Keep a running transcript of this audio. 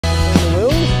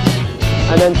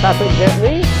and then tap it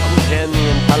gently. Jam the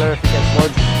impeller if it gets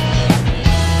lodged.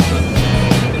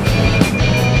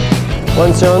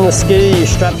 Once you're on the ski, you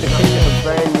strap the key of a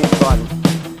brand new button.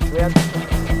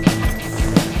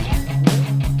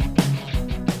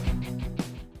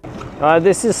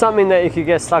 This is something that you could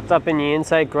get sucked up in your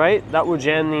intake grate. That will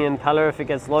jam the impeller if it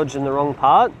gets lodged in the wrong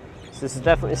part. So this is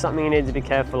definitely something you need to be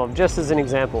careful of. Just as an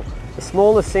example, the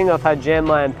smallest thing I've had jam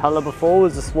my impeller before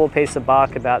was a small piece of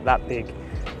bark about that big.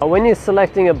 When you're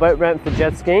selecting a boat ramp for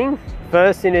jet skiing,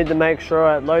 first you need to make sure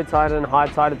at low tide and high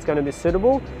tide it's going to be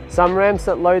suitable. Some ramps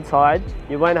at low tide,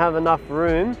 you won't have enough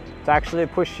room to actually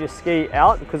push your ski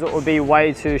out because it will be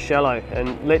way too shallow,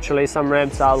 and literally some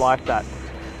ramps are like that.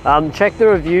 Check the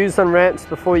reviews on ramps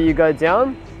before you go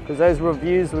down, because those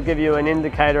reviews will give you an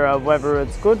indicator of whether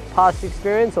it's good past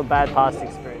experience or bad past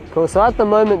experience. Cool, so at the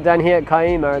moment down here at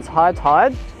Kaima, it's high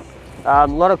tide, a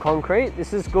lot of concrete.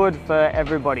 This is good for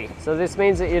everybody. So this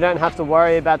means that you don't have to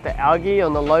worry about the algae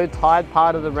on the low tide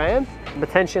part of the ramp,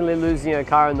 potentially losing your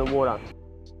car in the water.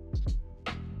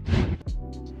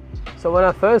 So when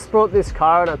I first brought this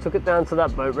car and I took it down to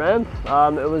that boat ramp,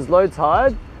 it was low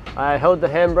tide. I held the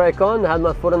handbrake on, had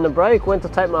my foot on the brake, went to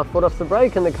take my foot off the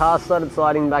brake, and the car started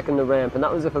sliding back in the ramp, and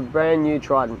that was with a brand new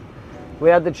Trident. We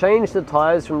had to change the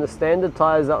tyres from the standard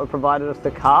tyres that were provided with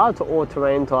the car to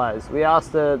all-terrain tyres. We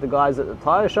asked the guys at the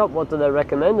tyre shop what do they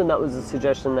recommend, and that was the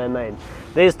suggestion they made.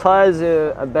 These tyres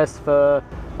are best for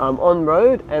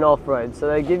on-road and off-road, so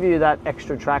they give you that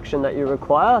extra traction that you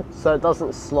require so it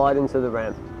doesn't slide into the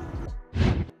ramp.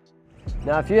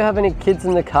 Now if you have any kids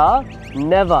in the car,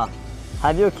 never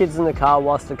have your kids in the car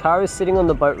whilst the car is sitting on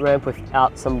the boat ramp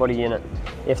without somebody in it.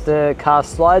 If the car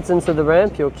slides into the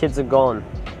ramp, your kids are gone.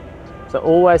 So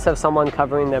always have someone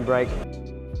covering their brake.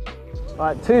 All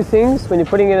right, two things when you're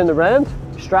putting it in the ramp: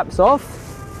 straps off,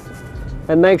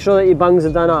 and make sure that your bungs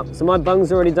are done up. So my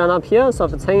bungs are already done up here, so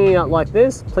if it's hanging out like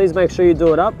this, please make sure you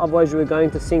do it up, otherwise you are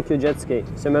going to sink your jet ski.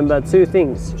 So remember, two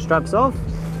things: straps off,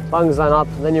 bungs done up,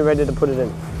 and then you're ready to put it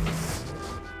in.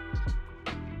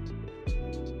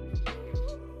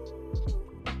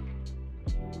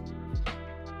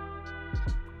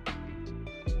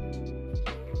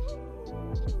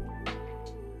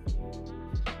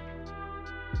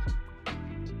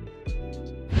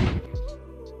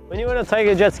 When you want to take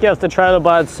a jet ski off the trailer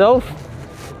by itself,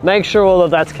 make sure all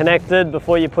of that's connected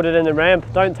before you put it in the ramp.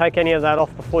 Don't take any of that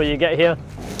off before you get here.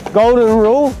 Golden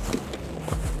rule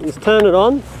is turn it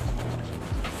on,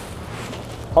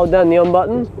 hold down the on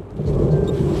button,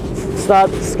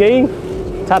 start the ski,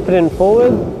 tap it in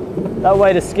forward. That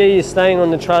way the ski is staying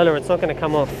on the trailer, it's not going to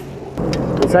come off.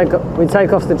 We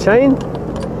take off the chain.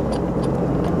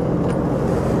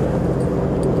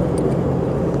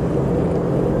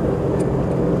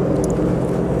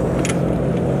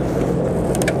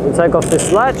 We take off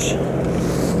this latch,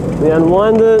 we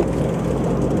unwind it,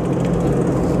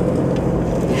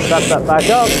 strap that back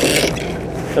up,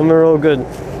 and we're all good.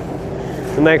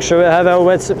 We make sure we have our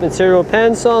wetsuit material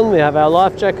pants on, we have our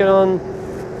life jacket on,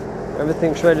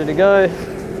 everything's ready to go.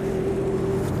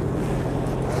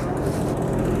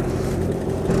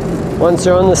 Once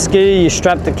you're on the ski, you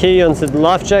strap the key onto the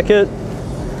life jacket,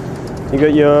 you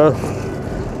got your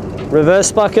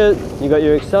reverse bucket, you got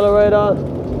your accelerator,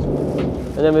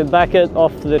 and then we back it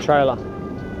off to the trailer.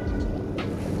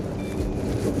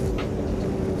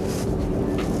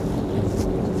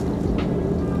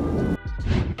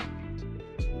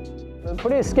 When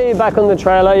putting a ski back on the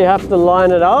trailer, you have to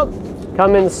line it up,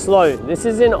 come in slow. This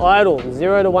is in idle,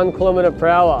 0 to 1 kilometer per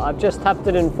hour. I've just tapped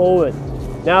it in forward.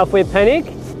 Now if we panic,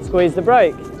 squeeze the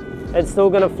brake. It's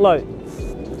still going to float.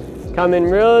 Come in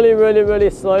really, really, really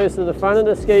slow so the front of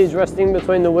the ski is resting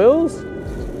between the wheels,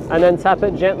 and then tap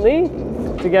it gently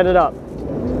to get it up.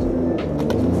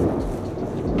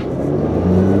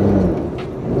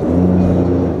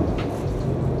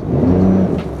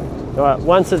 All right,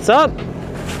 once it's up,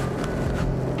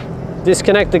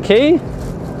 disconnect the key,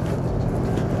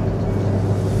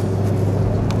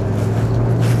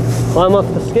 climb off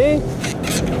the ski,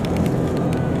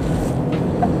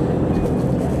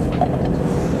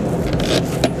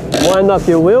 wind up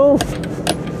your wheel,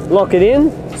 lock it in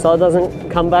so it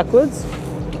doesn't come backwards,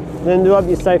 then do up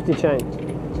your safety chain.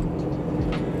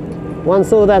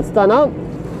 Once all that's done up,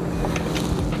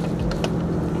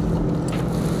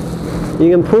 you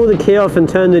can pull the key off and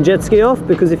turn the jet ski off,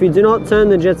 because if you do not turn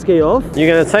the jet ski off, you're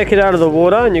going to take it out of the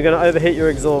water and you're going to overheat your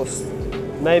exhaust.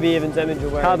 Maybe even damage your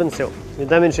carbon seal. You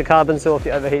damage the carbon seal if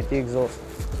you overheat the exhaust.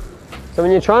 So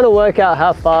when you're trying to work out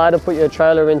how far to put your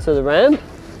trailer into the ramp,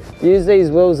 use these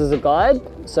wheels as a guide.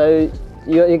 So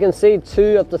You can see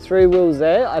 2 up to 3 wheels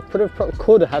there. I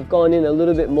could have gone in a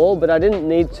little bit more, but I didn't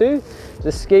need to.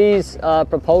 The ski's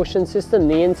propulsion system,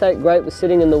 the intake grate was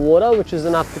sitting in the water, which is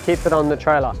enough to keep it on the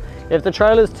trailer. If the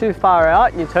trailer's too far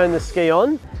out and you turn the ski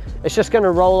on, it's just going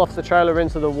to roll off the trailer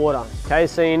into the water. Okay,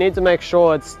 so you need to make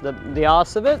sure it's the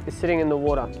arse of it is sitting in the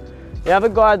water. You have a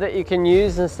guide that you can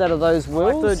use instead of those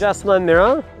wheels. I like to adjust my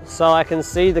mirror so I can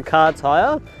see the car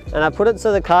tire, and I put it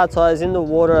so the car tire is in the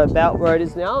water about where it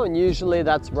is now, and usually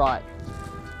that's right.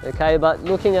 Okay, but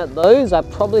looking at those, I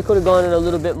probably could have gone in a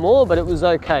little bit more, but it was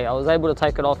okay. I was able to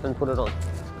take it off and put it on.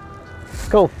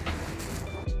 Cool.